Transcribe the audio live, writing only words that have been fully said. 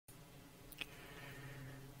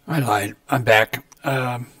I lied. I'm back.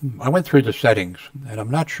 I went through the settings, and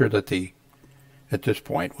I'm not sure that at this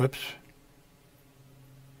point, whoops,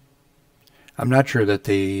 I'm not sure that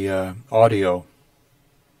the audio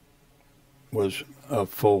was of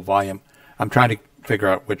full volume. I'm trying to figure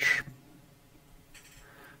out which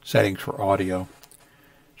settings for audio.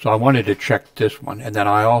 So I wanted to check this one, and then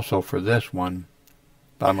I also, for this one,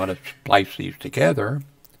 I'm going to splice these together,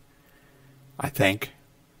 I think,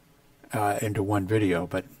 into one video,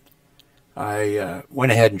 but I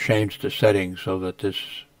went ahead and changed the settings so that this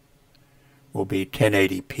will be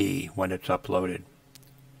 1080p when it's uploaded,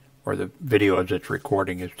 or the video as it's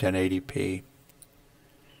recording is 1080p.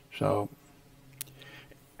 So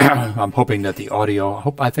I'm hoping that the audio.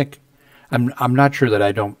 I'm not sure that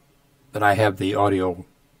I have the audio.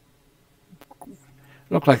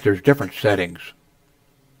 Looks like there's different settings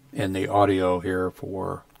in the audio here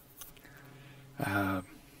for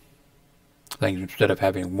things. Instead of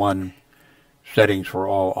having one settings for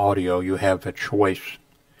all audio, you have a choice,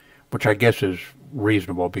 which I guess is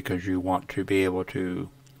reasonable because you want to be able to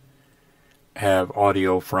have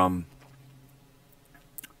audio from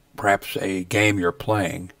perhaps a game you're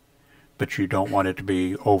playing, but you don't want it to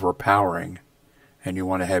be overpowering, and you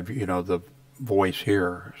want to have, the voice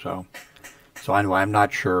here. So anyway, I'm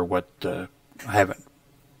not sure what I haven't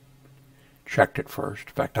checked it first.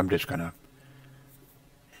 In fact, I'm just going to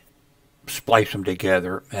splice them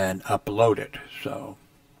together and upload it. So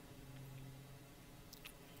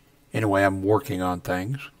anyway, I'm working on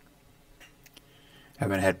things.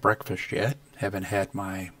 Haven't had breakfast yet. Haven't had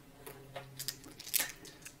my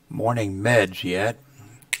morning meds yet.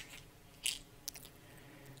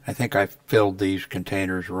 I think I filled these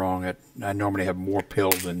containers wrong. I normally have more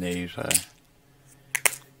pills than these.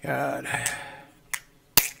 God.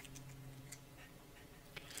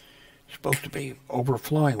 It's supposed to be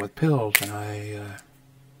overflowing with pills, and I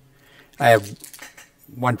have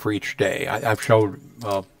one for each day. I've showed,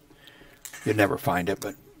 well, you'd never find it,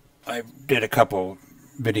 but I did a couple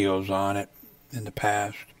videos on it in the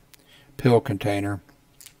past. Pill container,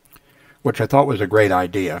 which I thought was a great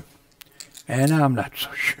idea. And I'm not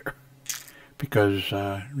so sure, because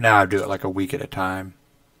now I do it like a week at a time.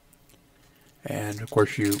 And of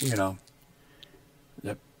course the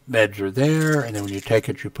meds are there, and then when you take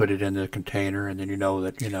it, you put it in the container, and then you know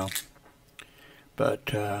that,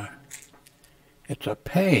 but it's a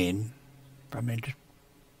pain. I mean, just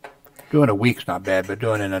doing a week's not bad, but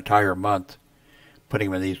doing an entire month, putting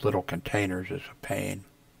them in these little containers is a pain.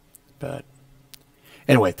 But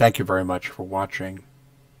anyway, thank you very much for watching.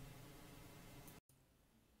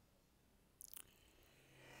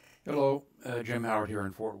 Hello, Jim Howard here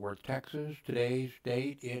in Fort Worth, Texas. Today's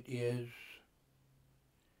date, it is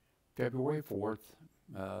February 4th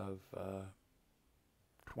of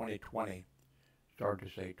 2020. Started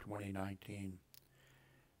to say 2019.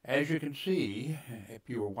 As you can see, if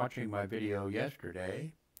you were watching my video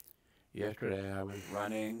yesterday I was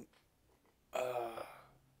running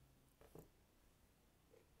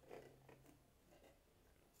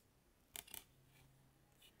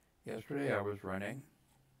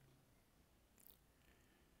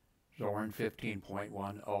Zorin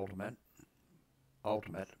 15.1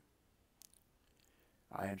 Ultimate.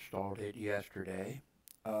 I installed it yesterday.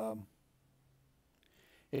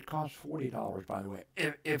 It costs $40, by the way,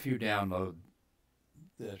 if you download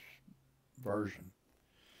this version.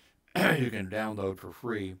 You can download for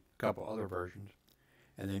free a couple other versions,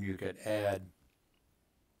 and then you could add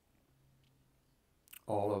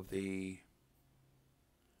all of the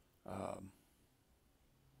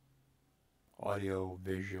audio,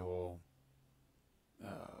 visual,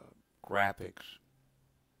 graphics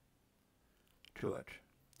to it.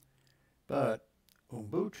 But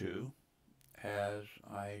Ubuntu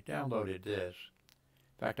I downloaded this.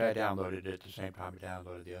 In fact, I downloaded it at the same time I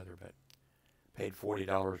downloaded the other, but paid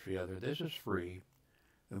 $40 for the other. This is free.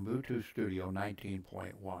 Ubuntu Studio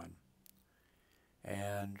 19.1.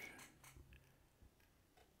 And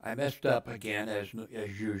I messed up again as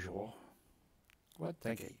usual. What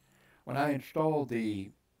thinking? When I installed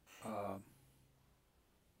the my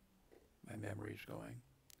memory's going.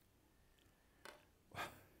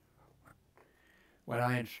 When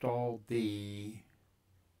I installed the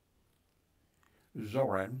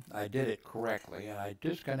Zorin, I did it correctly, and I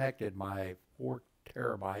disconnected my 4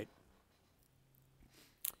 terabyte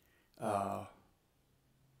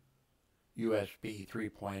USB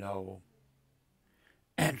 3.0,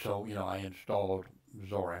 and so, I installed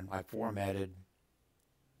Zorin.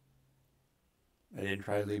 I didn't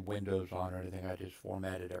try to leave Windows on or anything, I just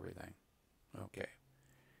formatted everything. Okay,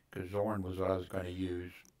 because Zorin was what I was going to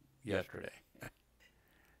use yesterday.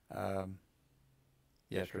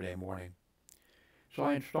 yesterday morning. So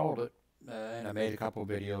I installed it, and I made a couple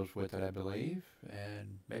videos with it, I believe,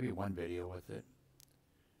 and maybe one video with it.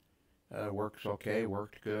 Works okay,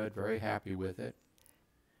 worked good, very happy with it.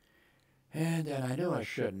 And then I knew I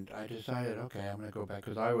shouldn't. I decided, okay, I'm going to go back,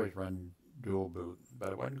 because I always run dual boot,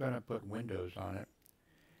 but I wasn't going to put Windows on it.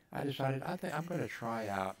 I decided, I think I'm going to try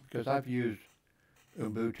out, because I've used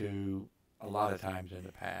Ubuntu a lot of times in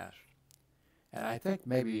the past. And I think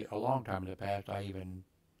maybe a long time in the past I even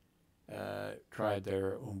tried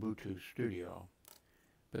their Ubuntu Studio.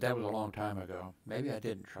 But that was a long time ago. Maybe I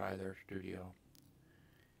didn't try their Studio.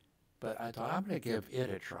 But I thought I'm going to give it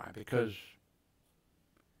a try because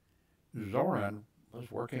Zorin was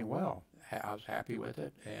working well. I was happy with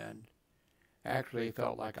it and actually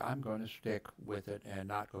felt like I'm going to stick with it and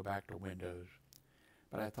not go back to Windows.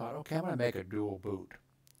 But I thought, okay, I'm going to make a dual boot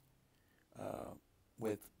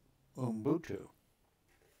with Ubuntu.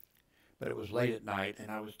 But it was late at night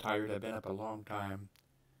and I was tired. I'd been up a long time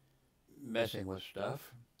messing with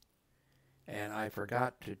stuff. And I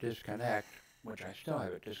forgot to disconnect, which I still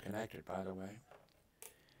have it disconnected, by the way.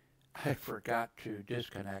 I forgot to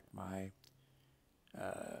disconnect my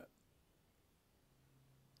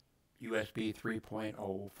USB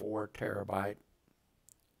 3.0 4 terabyte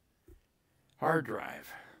hard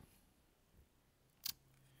drive.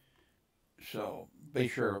 So be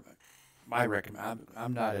sure,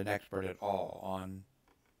 I'm not an expert at all on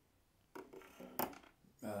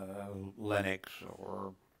Linux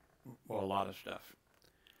or, well, a lot of stuff.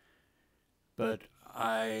 But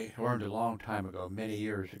I learned a long time ago, many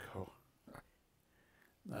years ago,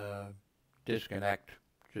 disconnect,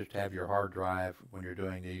 just have your hard drive when you're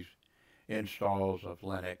doing these installs of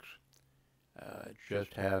Linux.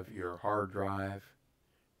 Just have your hard drive.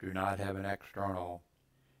 Do not have an external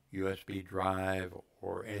USB drive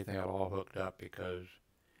or anything at all hooked up because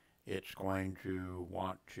it's going to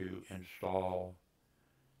want to install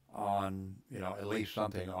on, at least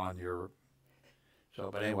something on your,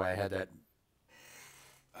 but anyway, I had that.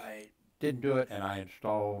 I didn't do it, and I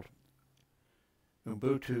installed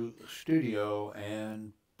Ubuntu Studio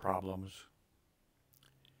and problems.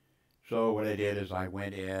 So what I did is I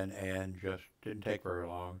went in and just didn't take very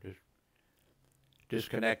long, just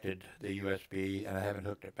disconnected the USB, and I haven't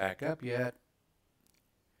hooked it back up yet.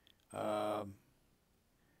 And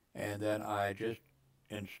then I just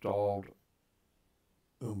installed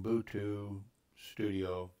Ubuntu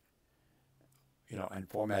Studio, and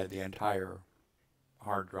formatted the entire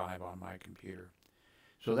hard drive on my computer.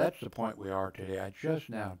 So that's the point we are today. I just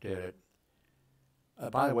now did it.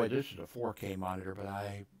 By the way, this is a 4K monitor, but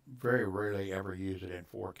I very rarely ever use it in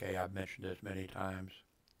 4K. I've mentioned this many times.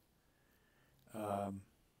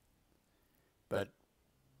 But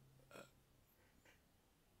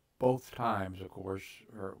both times, of course,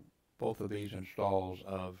 or both of these installs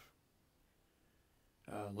of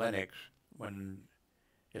Linux, when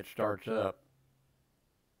it starts up,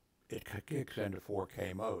 it kicks into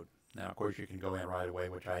 4K mode. Now, of course, you can go in right away,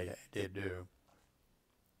 which I did do,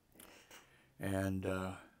 and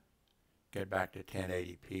get back to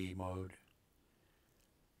 1080p mode.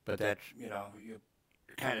 But that's, you're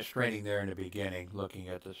kind of straining there in the beginning, looking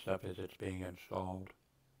at the stuff as it's being installed.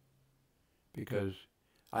 Because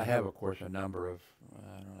I have, of course, a number of,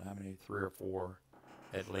 I don't know how many, 3 or 4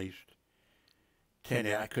 at least.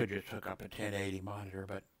 I could just hook up a 1080 monitor,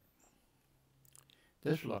 but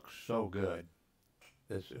this looks so good.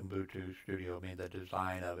 This Ubuntu Studio, the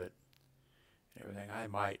design of it and everything. I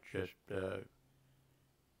might just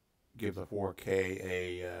give the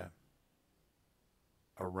 4K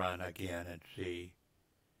a run again and see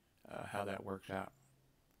how that works out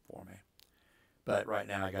for me. But right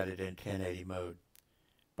now I got it in 1080 mode.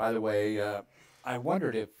 By the way, I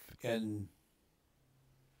wondered if in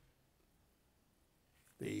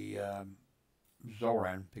the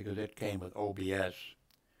Zorin, because it came with OBS,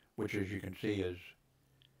 which as you can see is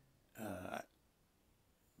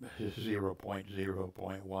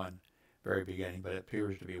 0.0.1 very beginning, but it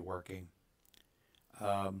appears to be working.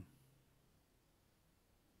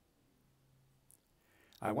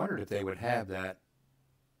 I wondered if they would have that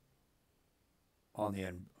on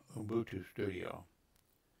the Ubuntu Studio,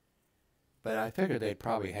 but I figured they'd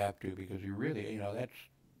probably have to because you really, that's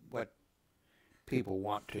what people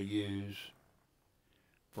want to use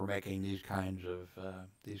for making these kinds of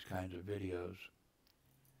videos.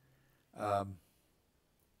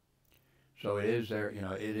 So it is there,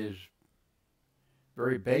 it is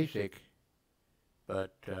very basic,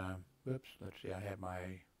 but, whoops, let's see, I have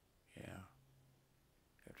my,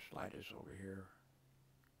 let's slide this over here,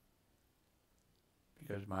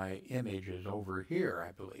 because my image is over here,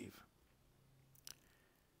 I believe.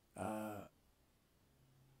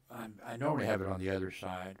 I normally have it on the other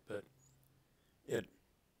side, but it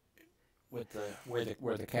with the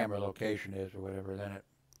where the camera location is or whatever, then it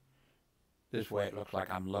this way it looks like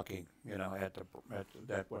I'm looking, you know, at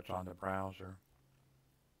what's on the browser.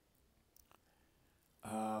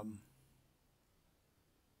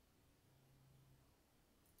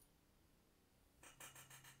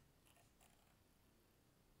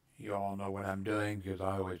 You all know what I'm doing because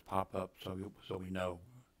I always pop up so we know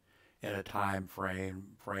in a time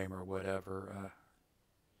frame or whatever.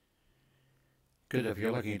 Because if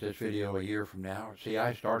you're looking at this video a year from now, see,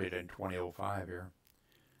 I started in 2005 here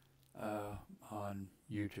on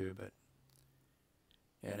YouTube, but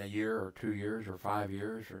in a year or 2 years or 5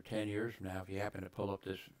 years or 10 years from now, if you happen to pull up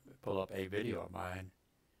a video of mine,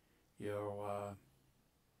 you'll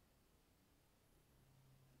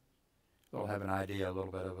have an idea a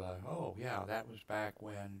little bit of oh yeah, that was back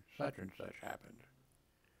when such and such happened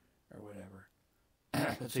or whatever.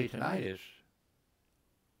 But see, tonight is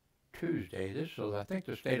Tuesday. So I think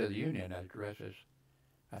the State of the Union address is,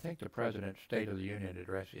 I think the President's State of the Union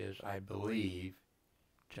address is, I believe,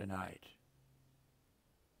 tonight.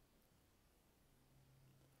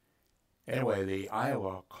 Anyway, the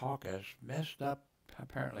Iowa caucus messed up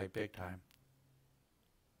apparently big time.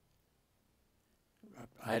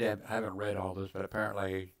 I haven't read all this, but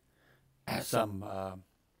apparently some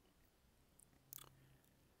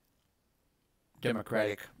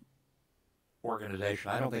Democratic organization,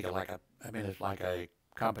 I don't think it's like a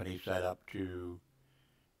company set up to,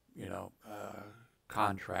 you know,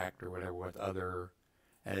 contract or whatever with other,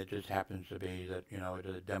 and it just happens to be that, you know, it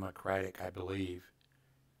is a Democratic, I believe,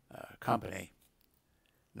 company.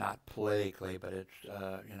 Not politically, but it's,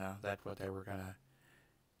 you know, that's what they were going to,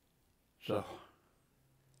 so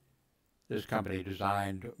this company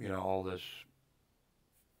designed, you know, all this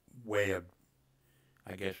way of,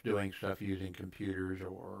 I guess, doing stuff using computers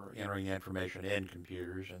or entering information in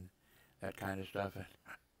computers and that kind of stuff.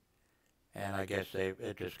 And I guess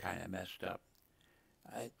it just kind of messed up.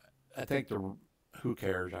 I think who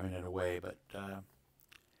cares, I mean, in a way, but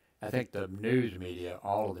I think the news media,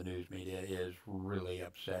 all of the news media, is really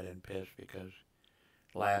upset and pissed because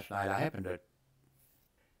last night I happened to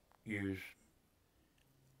use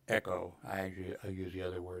echo. I use the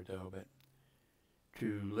other word though, but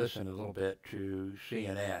to listen a little bit to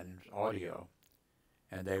CNN's audio,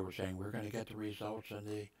 and they were saying we're going to get the results and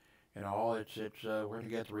the, you know, we're going to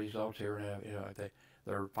get the results here, and you know,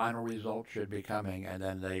 their final results should be coming, and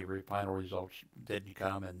then the final results didn't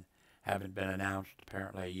come and haven't been announced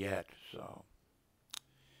apparently yet. So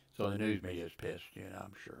the news media is pissed, you know,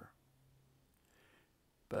 I'm sure.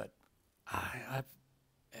 But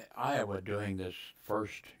Iowa doing this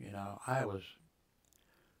first, you know, Iowa's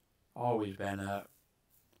always been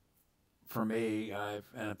for me,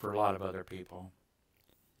 and for a lot of other people,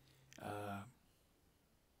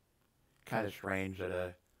 kind of strange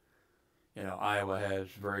that you know, Iowa has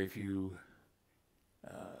very few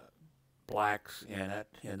blacks in it,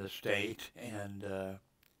 in the state, and I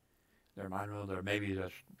don't know, there may be the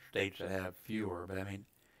states that have fewer, but I mean,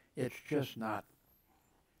 it's just not.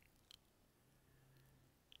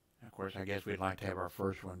 Of course, I guess we'd like to have our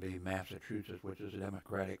first one be Massachusetts, which is a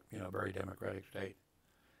Democratic, you know, very Democratic state.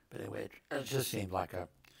 But anyway, it just seemed like that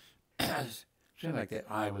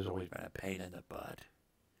Iowa's always been a pain in the butt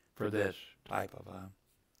for this type of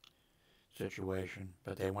situation.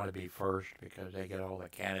 But they want to be first because they get all the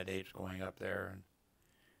candidates going up there and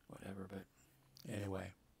whatever. But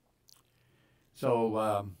anyway,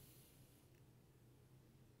 so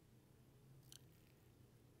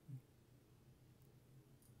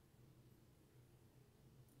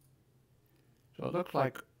so it looks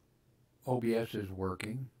like OBS is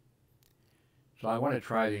working. So I want to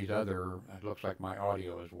try these other, it looks like my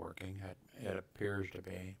audio is working. It appears to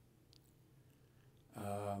be.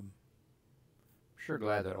 I'm sure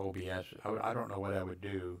glad that OBS, I don't know what I would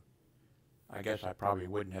do. I guess I probably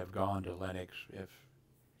wouldn't have gone to Linux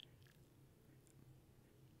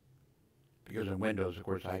because in Windows, of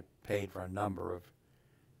course, I paid for a number of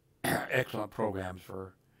excellent programs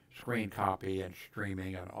for screen copy and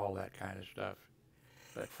streaming and all that kind of stuff.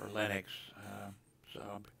 But for Linux,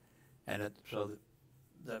 so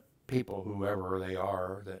the people, whoever they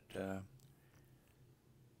are, that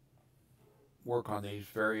work on these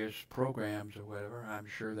various programs or whatever, I'm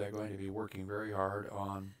sure they're going to be working very hard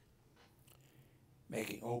on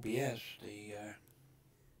making OBS the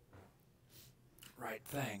right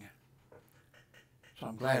thing. So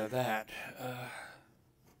I'm glad of that.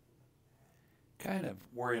 Kind of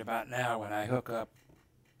worried about now when I hook up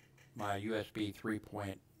my USB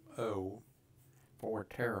 3.0 4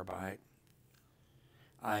 terabyte.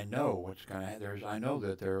 I know what's going to, I know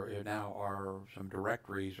that there now are some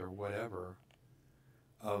directories or whatever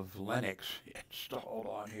of Linux installed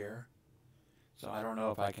on here. So I don't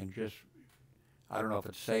know if I can just, I don't know if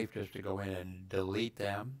it's safe just to go in and delete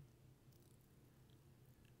them,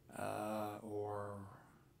 or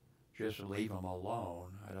just leave them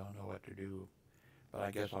alone. I don't know what to do, but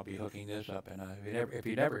I guess I'll be hooking this up, and if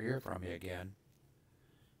you never hear from me again,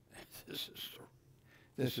 this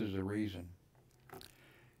is the reason.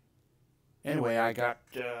 Anyway, I got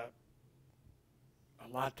a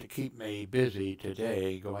lot to keep me busy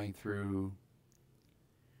today, going through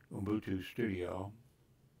Ubuntu Studio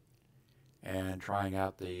and trying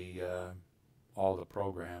out the all the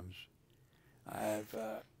programs. I've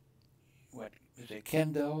what is it?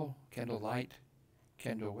 Kindle Light,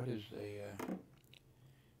 Kindle. What is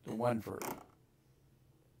the one for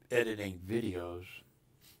editing videos?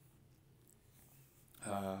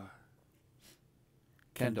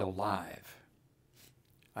 Kindle Live.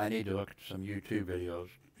 I need to look at some YouTube videos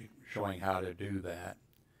showing how to do that.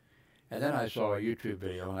 And then I saw a YouTube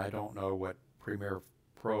video, and I don't know what Premiere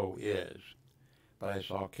Pro is, but I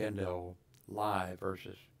saw Kindle Live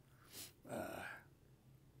versus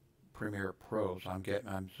Premiere Pro. So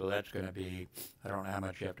so that's going to be, I don't know how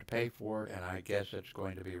much you have to pay for it, and I guess it's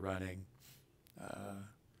going to be running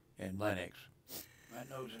in Linux. My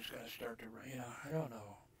nose is going to start to run, I don't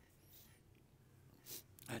know.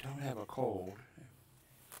 I don't have a cold,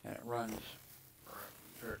 and it runs,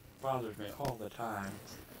 or it bothers me all the time.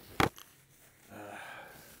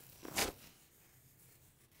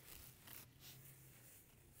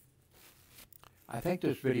 I think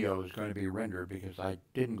this video is going to be rendered because I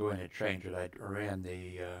didn't go in and change it. I ran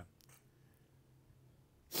the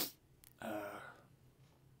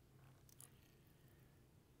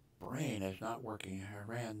brain is not working. I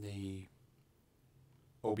ran the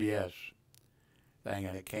OBS thing,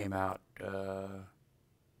 and it came out to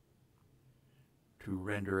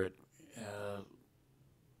render it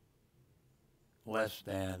less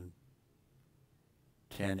than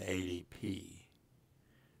 1080p.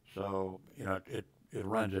 So, it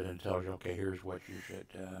runs it and tells you, okay, here's what you should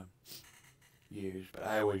use. But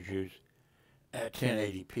I always use at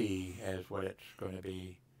 1080p as what it's going to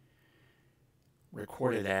be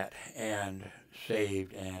recorded at and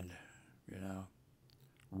saved and,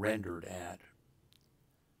 rendered at.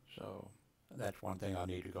 So that's one thing I'll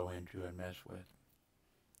need to go into and mess with.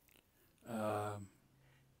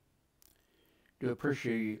 Do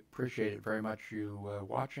appreciate it very much you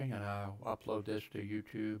watching, and I'll upload this to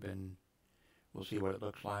YouTube, and we'll see what it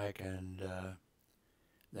looks like. And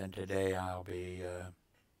then today I'll be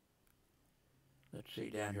let's see,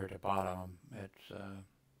 down here at the bottom, it's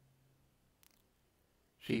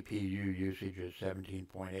CPU usage is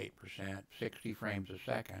 17.8%, 60 frames a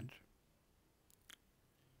second.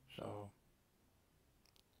 So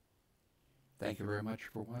thank you very much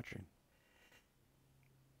for watching.